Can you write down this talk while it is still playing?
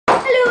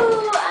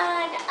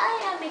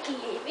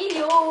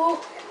go.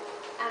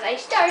 And I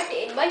start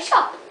in my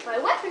shop, my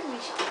weaponry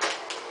shop.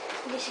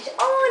 And this is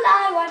all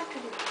I want to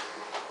do.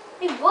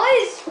 It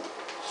was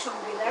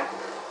hungry there.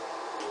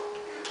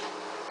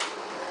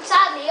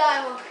 Sadly,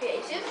 I'm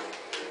uncreative,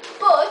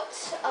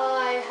 but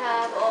I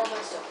have all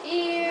my stuff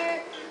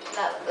here.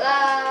 Blah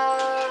blah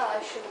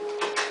blah.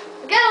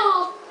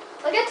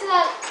 I'll get to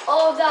that,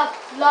 all of that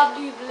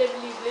lovely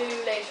blibbly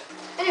blue later.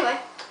 Anyway,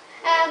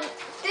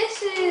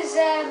 this is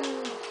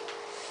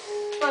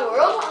my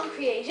world. I'm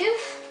creative.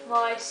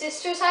 My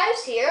sister's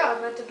house here.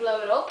 I'm meant to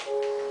blow it up.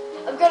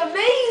 I've got a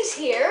maze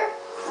here,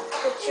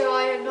 which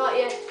I have not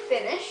yet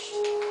finished,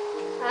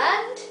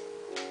 and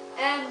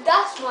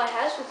that's my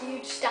house with a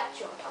huge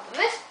statue on top of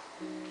it.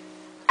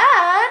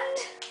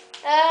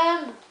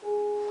 And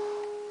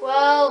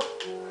well,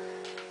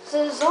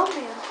 there's a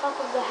zombie on top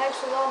of the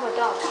house with all my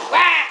dogs.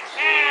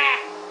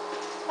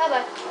 Bye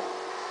bye.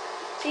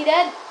 Is he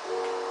dead?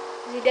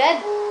 Is he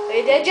dead? Are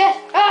you dead yet?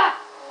 Ah!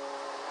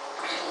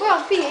 We're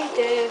on P8.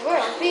 We're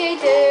on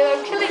P8.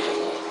 I'm killing him.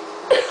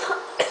 I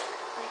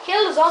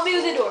killed a zombie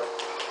with a door.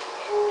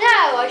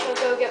 Now I shall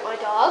go get my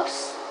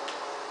dogs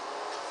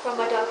from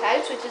my dog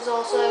house, which is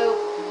also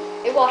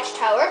a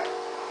watchtower,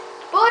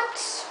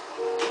 but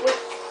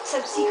with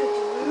some secret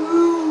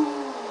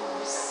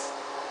rooms.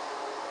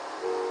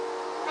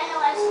 I know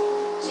what I'm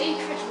saying.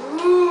 Secret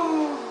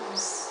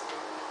rooms.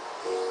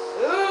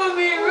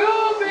 Ruby,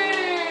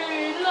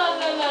 la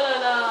la la la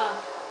la.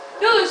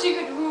 Another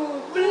secret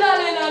room, la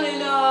la la la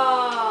la.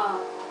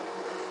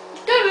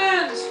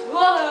 Diamonds,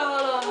 la la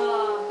la la.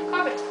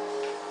 Carpet.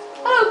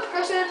 Hello,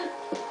 person.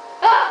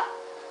 Ah,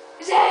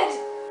 his head.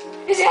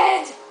 His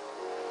head.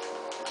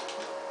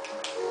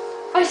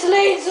 I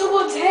slayed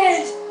someone's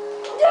head.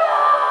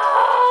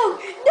 No,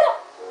 no.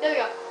 There we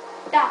go.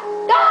 Da,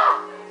 da.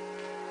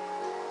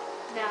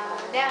 Na.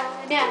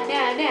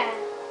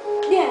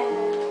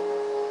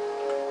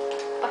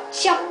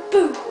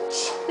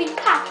 We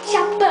pop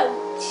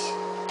shampooch.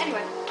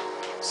 Anyway,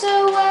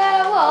 so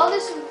well,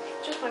 this is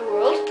just my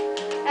world.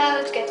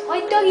 Let's get to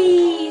my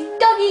doggies.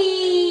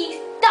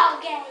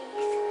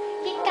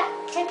 You got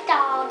some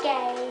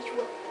doggies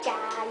with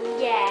daddy,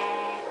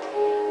 yeah.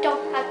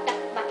 Don't have that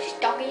much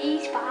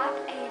doggies, but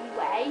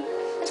anyway,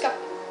 let's go.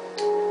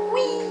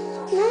 Wee.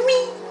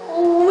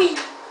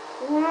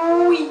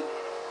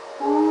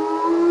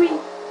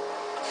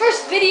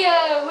 First video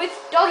with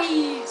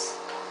doggies.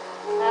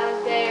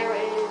 And there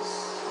is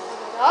my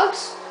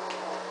dogs.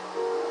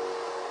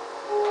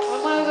 Where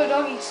are my other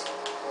doggies?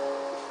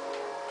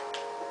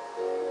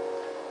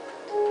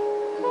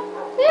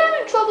 They're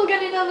having trouble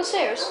getting down the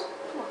stairs.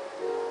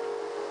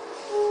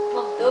 Come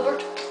on,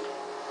 Gilbert.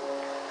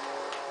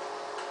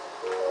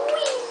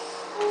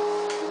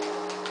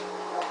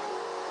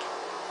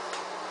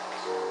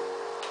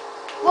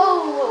 Whoa.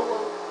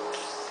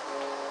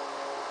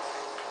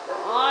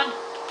 Come on.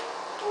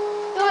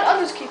 You know what?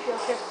 I'll just keep you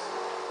up here.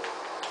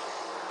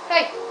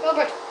 Hey,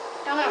 Gilbert,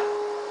 down there.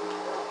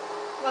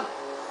 Come on.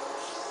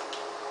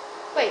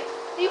 Wait,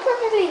 are you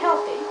perfectly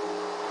healthy?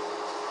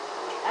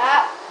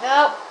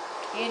 No.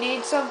 You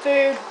need some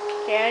food.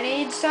 You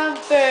need some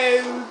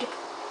food.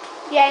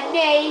 You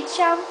need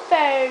some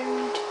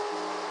food.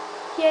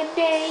 You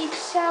need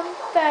some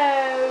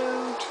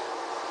food.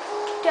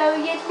 Do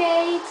you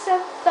need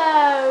some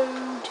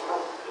food?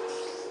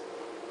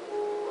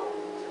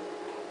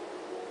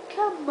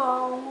 Come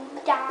on,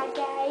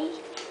 Daddy.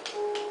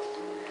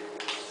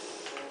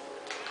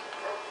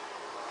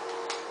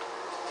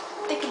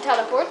 They can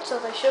teleport, so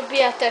they should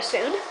be out there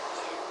soon.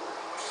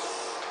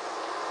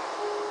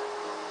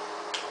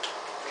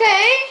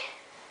 Okay,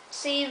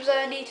 seems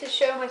I need to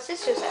show my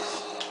sister's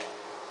house.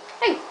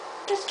 Hey,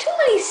 there's too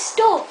many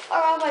stuff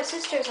around my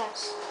sister's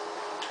house.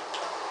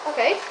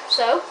 Okay,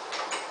 so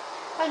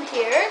I'm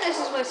here. This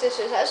is my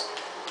sister's house.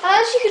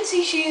 As you can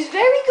see, she's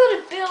very good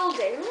at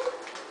building.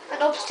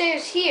 And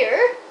upstairs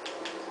here,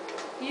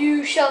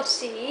 you shall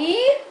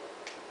see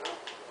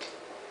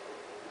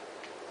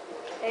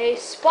a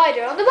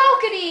spider on the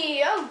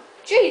balcony. Oh,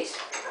 jeez.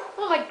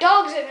 Oh, my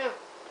dog's in here.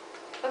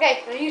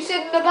 Okay, now you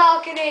sit in the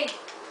balcony.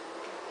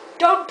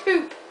 Don't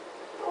poop.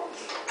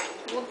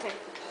 One thing.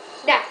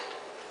 Now,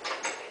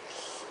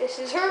 this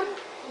is her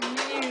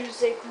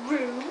music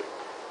room.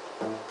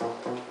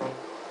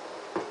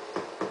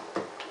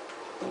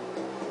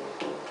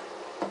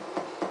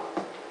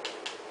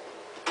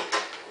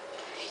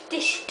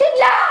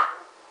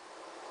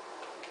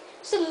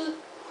 So, I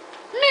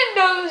didn't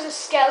know there was a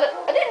skeleton.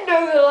 I didn't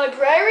know the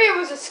librarian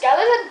was a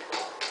skeleton.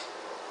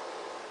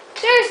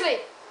 Seriously.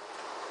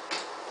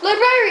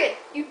 Librarian,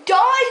 you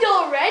died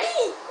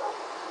already?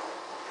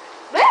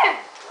 Man,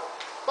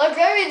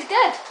 librarian's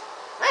dead.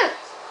 Man.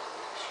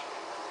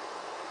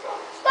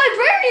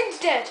 Librarian's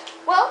dead.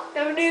 Well,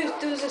 never knew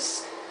there was a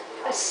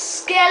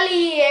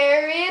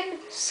Skellarian.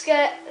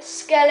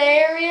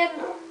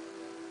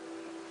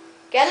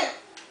 Get it?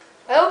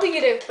 I don't think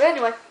you do, but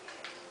anyway.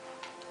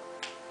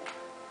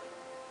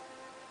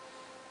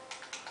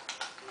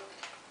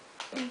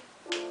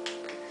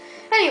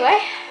 Anyway,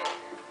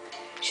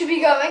 should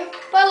be going.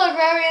 Bye,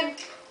 librarian.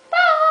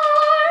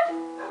 Bye.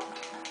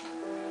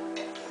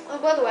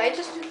 by the way, I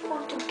just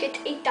want to get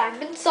a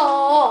diamond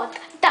sword.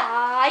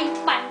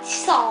 Diamond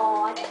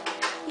sword.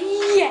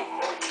 Yeah.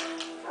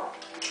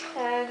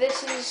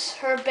 This is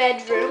her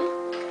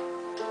bedroom.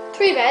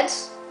 3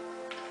 beds.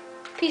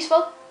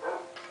 Peaceful.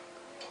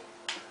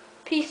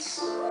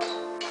 Peace.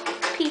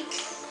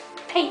 Peace.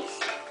 Peace.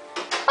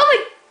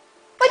 Oh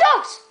my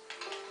dogs!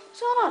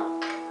 What's going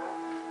on?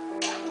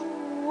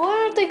 Why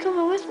aren't they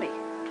coming with me?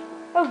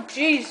 Oh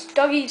jeez,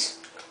 doggies.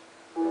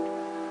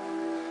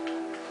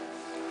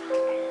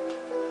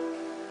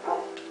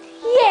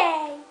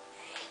 Yay!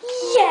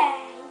 Yay!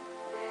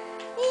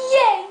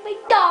 Yay! My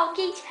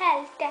doggy's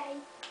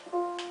healthy.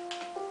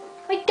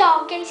 My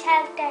doggy's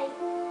healthy.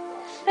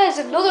 There's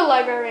another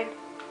librarian.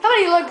 How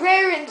many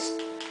librarians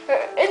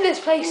are in this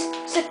place?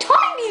 It's a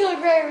tiny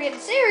librarian,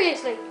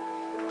 seriously.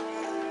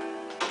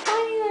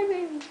 Tiny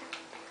librarian.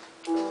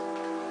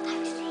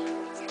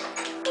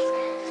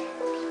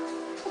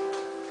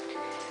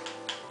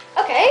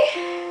 Okay.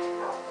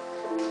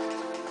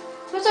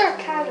 What's our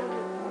cat on?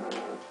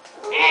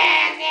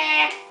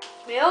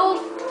 My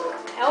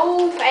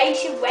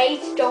old-fashioned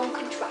redstone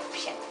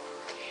contraption.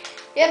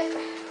 Yep,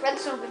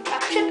 redstone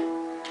contraption.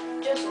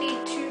 Just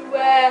need to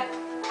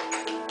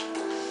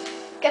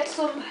get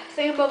some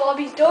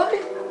thingamabobbies done.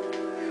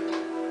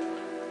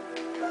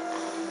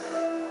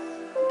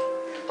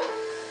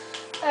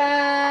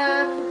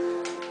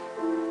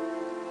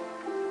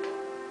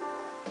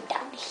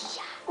 Down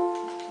here.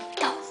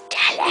 Don't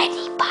tell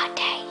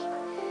anybody.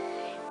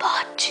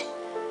 But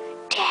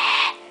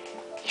there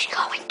is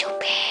going to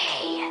be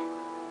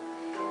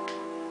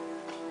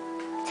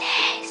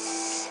this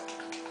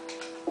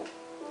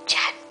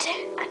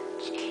chanting and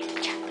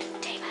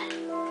enchantment table.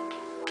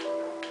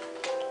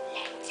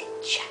 Let's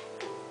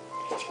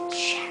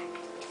enchant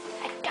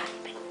a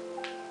diamond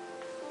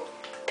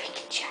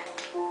picture.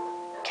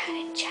 Can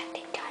enchant a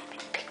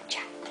diamond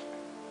picture.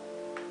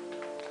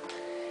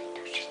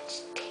 No such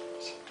thing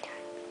as a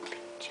diamond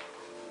picture.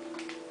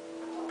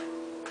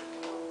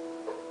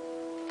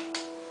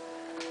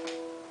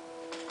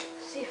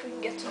 See if we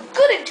can get some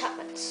good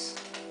enchantments.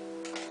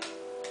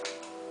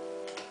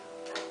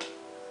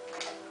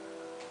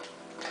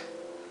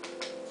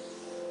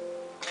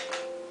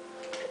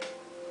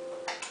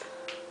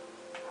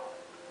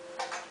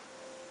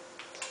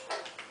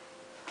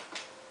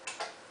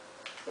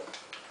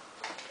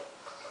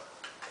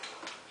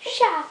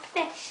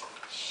 Sharpness,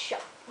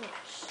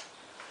 sharpness.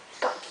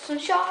 Got some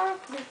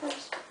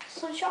sharpness, got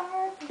some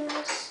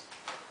sharpness.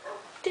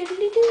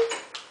 Diddly-doo,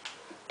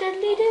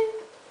 diddly-doo.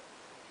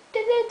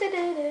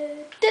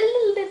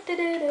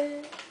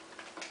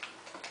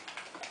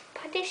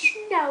 Put a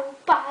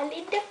snowball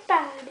in the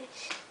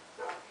furnace.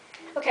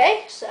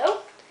 Okay,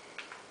 so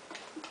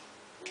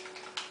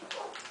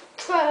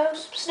throw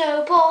some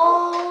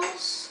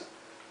snowballs.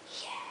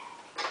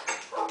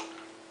 Yeah.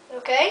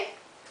 Okay.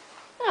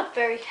 Not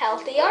very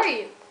healthy, are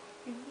you?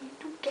 You need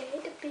to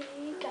get a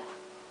bigger.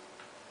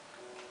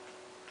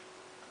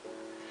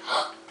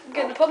 I'm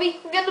getting a puppy.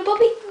 I'm getting a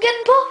puppy. I'm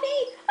getting a puppy.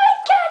 I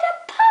got a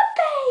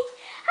puppy.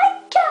 I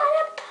got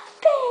a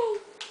puppy.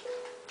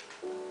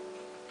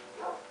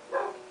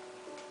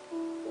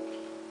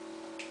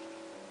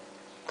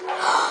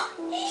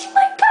 He's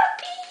my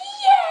puppy.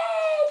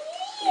 Yay!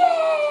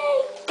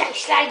 Yay! Die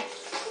slime.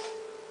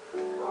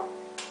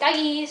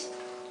 Doggies.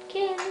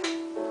 Kill.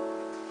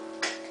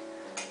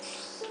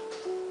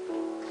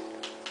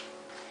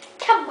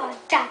 Come on,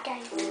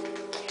 doggies.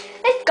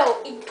 Let's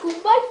go into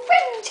my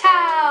friend's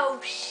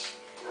house.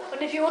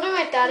 And if you're wondering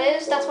what that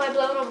is, that's my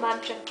blown-up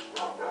mansion.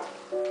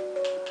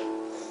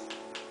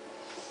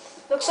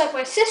 Looks like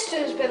my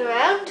sister's been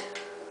around.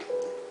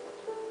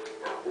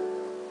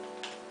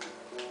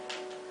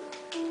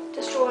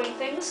 Destroying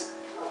things.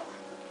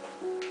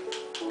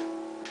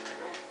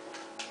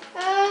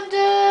 And,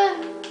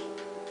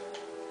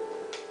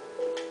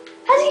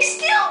 has he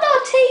still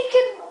not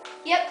taken...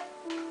 Yep.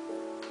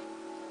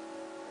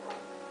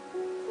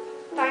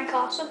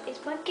 BankAwesome is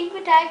my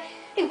gamer tag.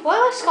 Hey, why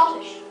am I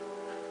Scottish?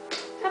 I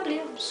can't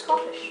believe I'm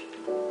Scottish.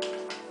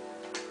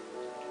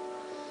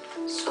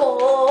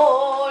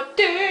 Scottish!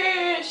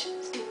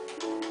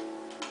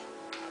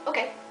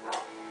 Okay.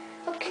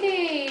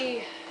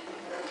 Okay.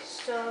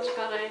 Still hasn't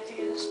got anything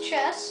in his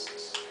chest.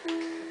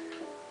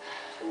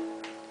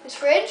 His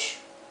fridge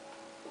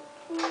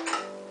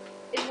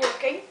is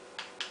working.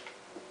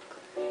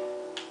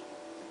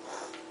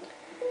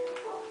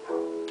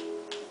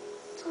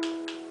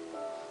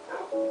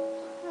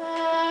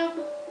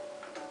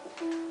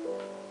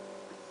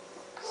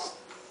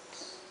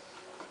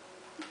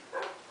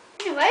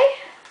 Anyway,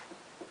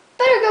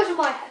 better go to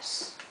my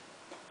house.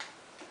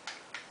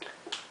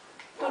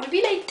 Don't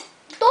be late.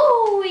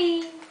 Don't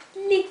we,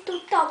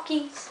 little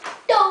doggies?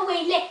 Don't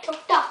we, little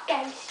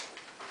doggies?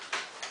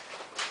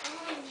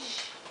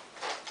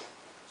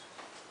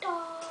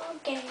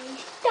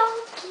 Doggies,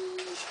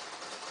 doggies.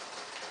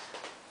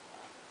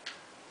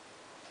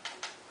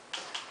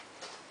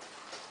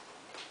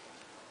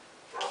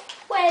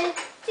 Well,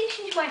 this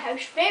is my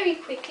house very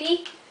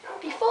quickly.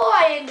 before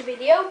I end the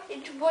video,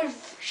 it was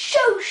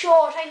so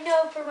short, I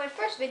know, for my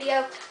first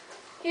video.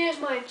 Here's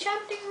my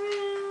enchanting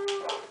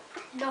room.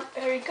 Not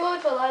very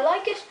good, but I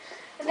like it.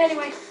 And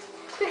anyway,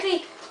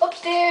 quickly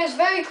upstairs,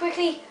 very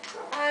quickly,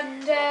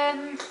 and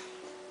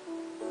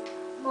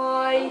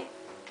my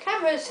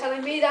camera is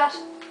telling me that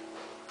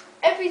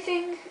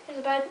everything is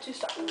about to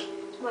stop.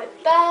 It's my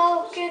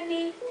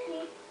balcony.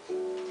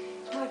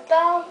 It's my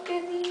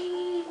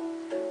balcony.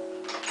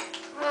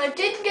 I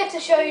didn't get to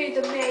show you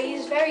the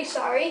maze, very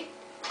sorry.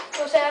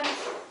 But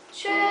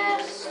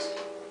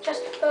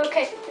just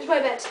okay, here's my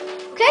bed.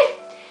 Okay?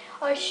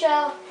 I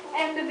shall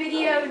end the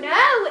video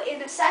now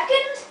in a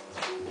second.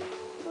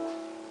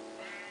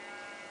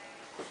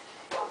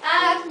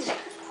 And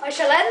I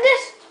shall end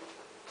it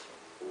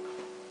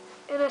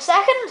in a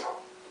second.